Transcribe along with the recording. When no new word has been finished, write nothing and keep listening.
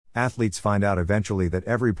Athletes find out eventually that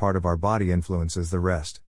every part of our body influences the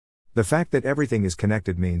rest. The fact that everything is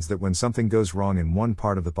connected means that when something goes wrong in one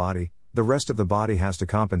part of the body, the rest of the body has to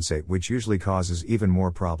compensate, which usually causes even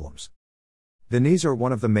more problems. The knees are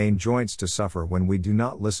one of the main joints to suffer when we do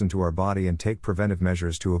not listen to our body and take preventive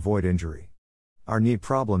measures to avoid injury. Our knee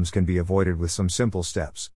problems can be avoided with some simple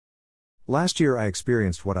steps. Last year I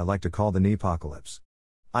experienced what I like to call the knee-apocalypse.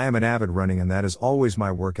 I am an avid running and that is always my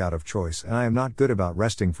workout of choice, and I am not good about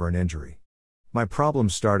resting for an injury. My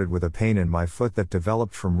problems started with a pain in my foot that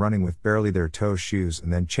developed from running with barely their toe shoes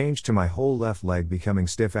and then changed to my whole left leg becoming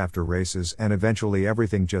stiff after races, and eventually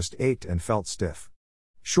everything just ached and felt stiff.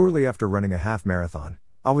 Shortly after running a half marathon,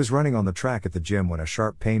 I was running on the track at the gym when a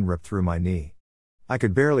sharp pain ripped through my knee. I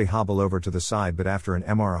could barely hobble over to the side, but after an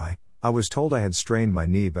MRI, I was told I had strained my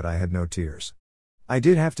knee, but I had no tears. I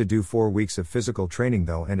did have to do 4 weeks of physical training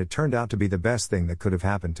though, and it turned out to be the best thing that could have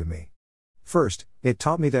happened to me. First, it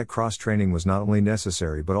taught me that cross-training was not only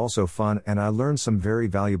necessary but also fun, and I learned some very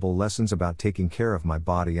valuable lessons about taking care of my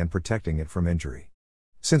body and protecting it from injury.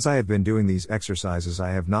 Since I have been doing these exercises,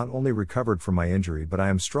 I have not only recovered from my injury but I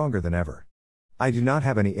am stronger than ever. I do not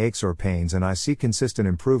have any aches or pains and I see consistent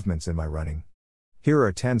improvements in my running. Here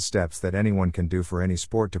are 10 steps that anyone can do for any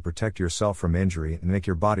sport to protect yourself from injury and make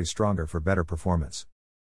your body stronger for better performance.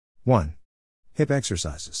 1. Hip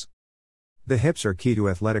exercises. The hips are key to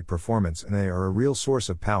athletic performance and they are a real source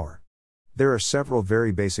of power. There are several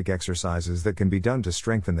very basic exercises that can be done to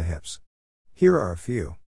strengthen the hips. Here are a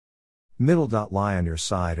few. Lie on your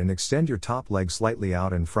side and extend your top leg slightly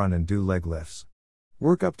out in front and do leg lifts.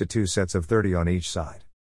 Work up to 2 sets of 30 on each side.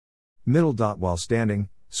 While standing,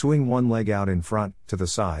 swing one leg out in front, to the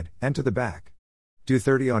side, and to the back. Do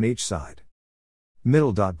 30 on each side.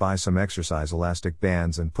 Buy some exercise elastic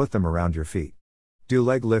bands and put them around your feet. Do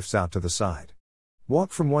leg lifts out to the side.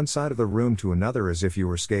 Walk from one side of the room to another as if you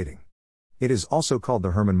were skating. It is also called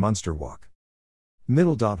the Herman Munster walk.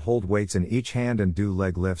 Hold weights in each hand and do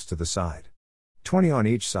leg lifts to the side. 20 on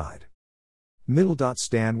each side.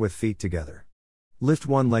 Stand with feet together. Lift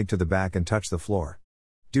one leg to the back and touch the floor.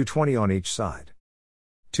 Do 20 on each side.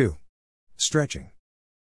 2. Stretching.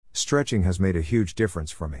 Stretching has made a huge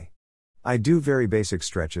difference for me. I do very basic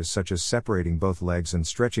stretches such as separating both legs and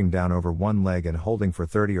stretching down over one leg and holding for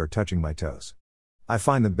 30 or touching my toes. I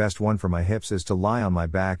find the best one for my hips is to lie on my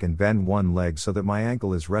back and bend one leg so that my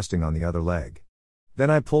ankle is resting on the other leg. Then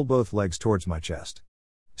I pull both legs towards my chest.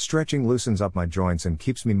 Stretching loosens up my joints and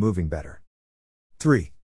keeps me moving better.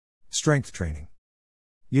 3. Strength training.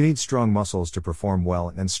 You need strong muscles to perform well,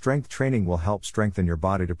 and strength training will help strengthen your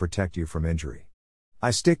body to protect you from injury.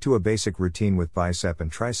 I stick to a basic routine with bicep and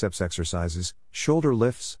triceps exercises, shoulder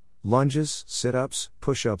lifts, lunges, sit-ups,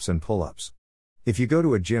 push-ups and pull-ups. If you go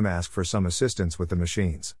to a gym, ask for some assistance with the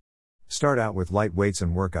machines. Start out with light weights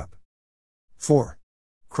and work up. 4.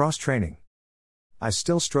 Cross-training. I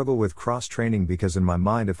still struggle with cross-training because in my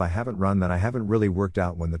mind if I haven't run then I haven't really worked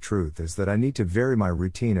out, when the truth is that I need to vary my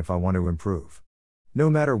routine if I want to improve. No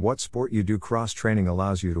matter what sport you do, cross-training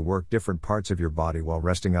allows you to work different parts of your body while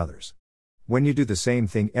resting others. When you do the same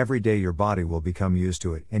thing every day, your body will become used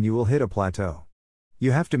to it and you will hit a plateau.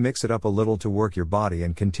 You have to mix it up a little to work your body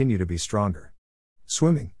and continue to be stronger.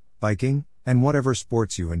 Swimming, biking, and whatever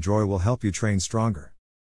sports you enjoy will help you train stronger.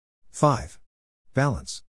 5.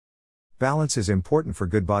 Balance. Balance is important for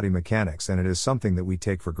good body mechanics and it is something that we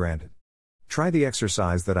take for granted. Try the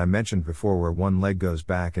exercise that I mentioned before where one leg goes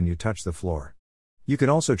back and you touch the floor. You can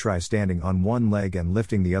also try standing on one leg and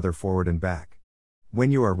lifting the other forward and back.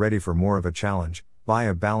 When you are ready for more of a challenge, buy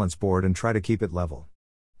a balance board and try to keep it level.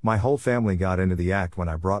 My whole family got into the act when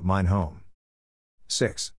I brought mine home.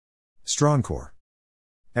 6. Strong core.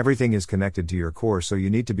 Everything is connected to your core, so you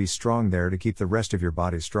need to be strong there to keep the rest of your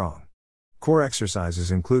body strong. Core exercises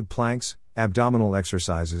include planks, abdominal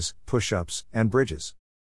exercises, push-ups, and bridges.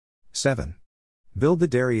 7. Build the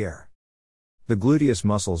derriere. The gluteus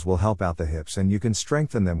muscles will help out the hips and you can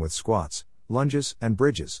strengthen them with squats, lunges, and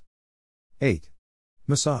bridges. 8.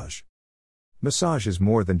 Massage. Massage is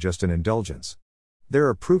more than just an indulgence. There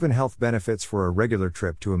are proven health benefits for a regular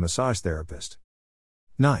trip to a massage therapist.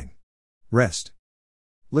 9. Rest.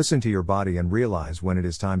 Listen to your body and realize when it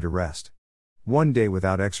is time to rest. One day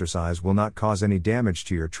without exercise will not cause any damage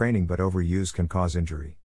to your training, but overuse can cause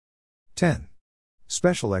injury. 10.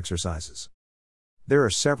 Special exercises. There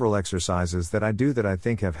are several exercises that I do that I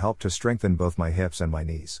think have helped to strengthen both my hips and my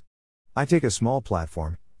knees. I take a small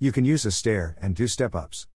platform, you can use a stair, and do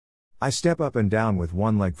step-ups. I step up and down with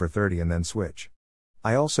one leg for 30 and then switch.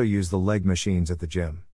 I also use the leg machines at the gym.